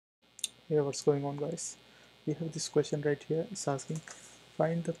Here what's going on, guys? We have this question right here. It's asking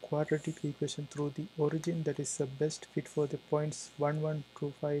find the quadratic equation through the origin that is the best fit for the points 1 1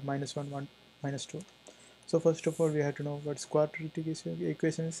 2 5 minus 1 1 minus 2. So first of all we have to know what quadratic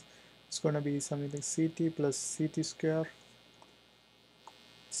equation is. It's going to be something like ct plus ct square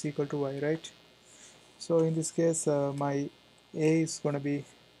is equal to y, right? So in this case my a is going to be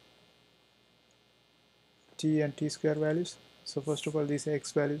t and t square values. So first of all these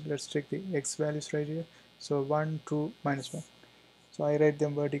x values, let's check the x values right here. So 1 2 minus 1. So I write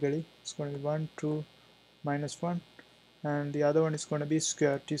them vertically. It's going to be 1 2 minus 1, and the other one is going to be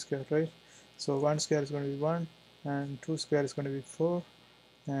square, t square, right? So 1 square is going to be 1, and 2 square is going to be 4,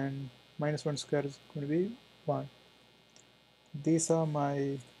 and minus 1 square is going to be 1. These are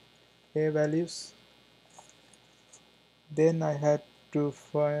my a values. Then I had to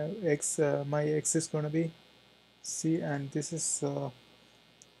find x. My x is going to be c, and this is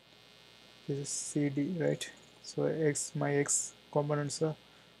cd, right? So my x components are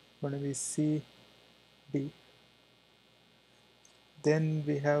going to be c, d. Then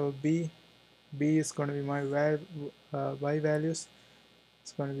we have b. B is going to be my y values.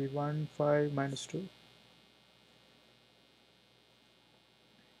 It's going to be 1 5 minus 2.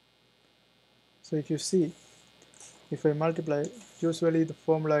 So if you see, if I multiply, usually the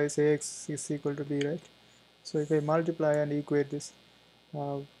formula is ax is equal to b, right? So if I multiply and equate this,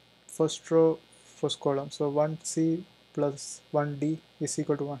 uh, first row, first column, so 1c plus 1d is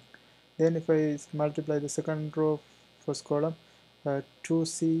equal to 1. Then if I multiply the second row, first column,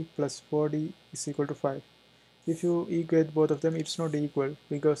 2c plus 4d is equal to 5. If you equate both of them, it's not equal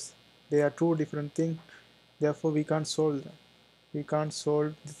because they are two different things. Therefore we can't solve them. We can't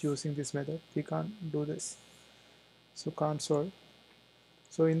solve using this method. We can't do this, so can't solve.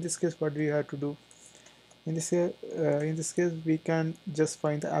 So in this case what we have to do, in this case we can just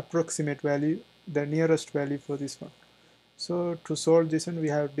find the approximate value, the nearest value for this one. So to solve this one we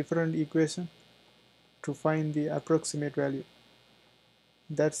have different equation to find the approximate value.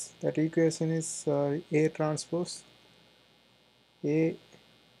 That equation is a transpose a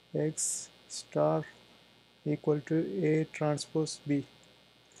x star equal to a transpose b.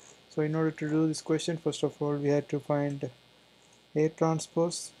 So in order to do this question, first of all we had to find a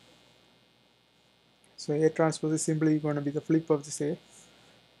transpose. So A transpose is simply going to be the flip of this A.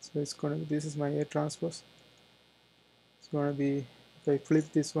 So it's going to be, this is my A transpose. It's going to be, if I flip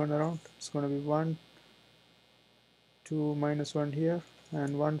this one around, it's going to be 1 2 minus 1 here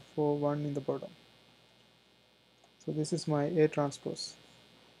and 1 4 1 in the bottom. So this is my A transpose.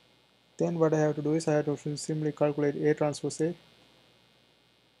 Then what I have to do is I have to simply calculate A transpose A.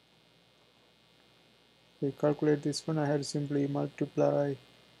 If I calculate this one, I have to simply multiply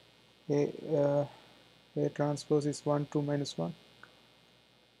A transpose is 1 2 minus 1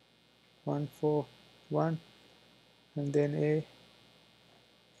 1 4 1, and then A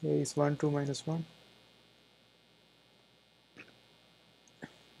is 1 2 minus 1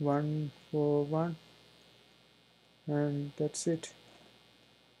 1 4 1, and that's it.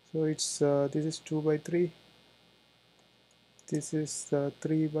 So it's this is 2 by 3, this is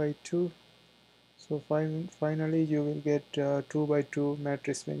 3 by 2. So finally you will get 2 by 2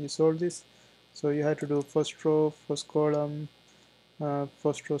 matrix when you solve this. So you have to do first row, first column,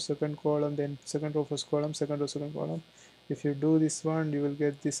 first row, second column, then second row, first column, second row, second column. If you do this one, you will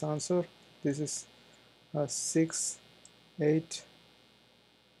get this answer. This is 6 8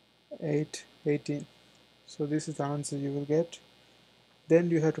 8 18. So this is the answer you will get. Then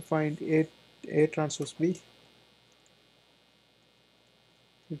you have to find A transpose B.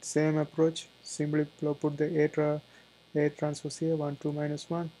 It's same approach. Simply put the A transpose here, 1 2 minus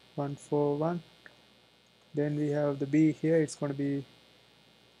 1 1 4 1. Then we have the B here. It's going to be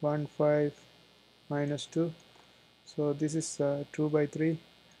 1 5 minus 2. So this is 2 by 3.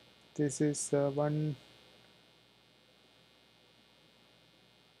 This is 1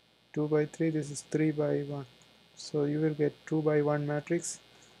 2 by 3. This is 3 by 1. So you will get 2 by 1 matrix,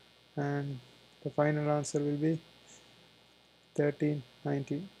 and the final answer will be 13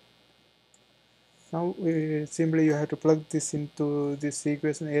 19. Now simply you have to plug this into this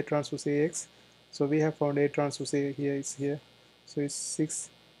equation A transpose AX. So we have found A transpose A here is here. So it's 6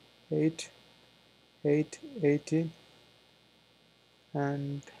 8 8 18,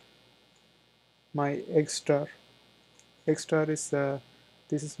 and my X star is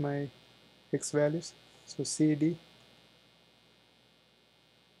this is my X values. So CD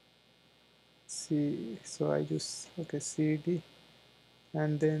so I use CD,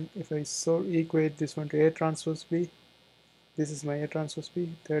 and then if I equate this one to A transpose B, this is my A transpose B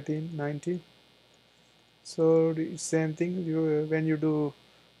 13 19. So the same thing, when you do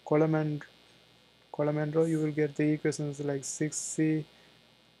column and row, you will get the equations like 6c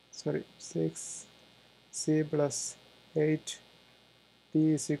plus 8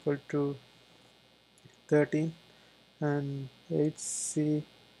 b is equal to 13, and 8c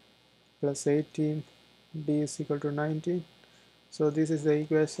plus 18 d is equal to 19. So this is the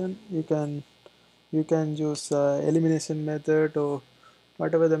equation. You can use elimination method or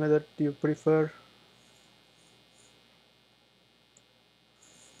whatever the method you prefer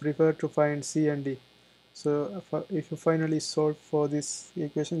to find c and d. So if you finally solve for this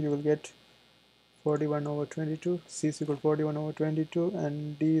equation, you will get 41 over 22, c is equal to 41 over 22,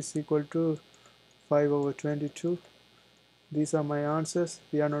 and d is equal to 5 over 22. These are my answers.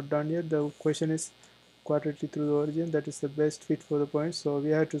 We are not done yet. The question is quadratic through the origin, that is the best fit for the point, so we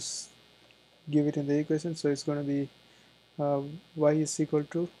have to give it in the equation. So it's going to be y is equal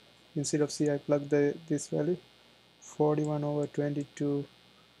to, instead of c I plug this value, 41 over 22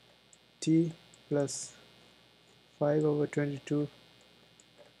 t plus 5 over 22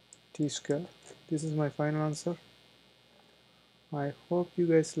 t square. This is my final answer. I hope you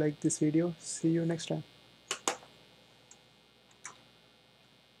guys like this video. See you next time.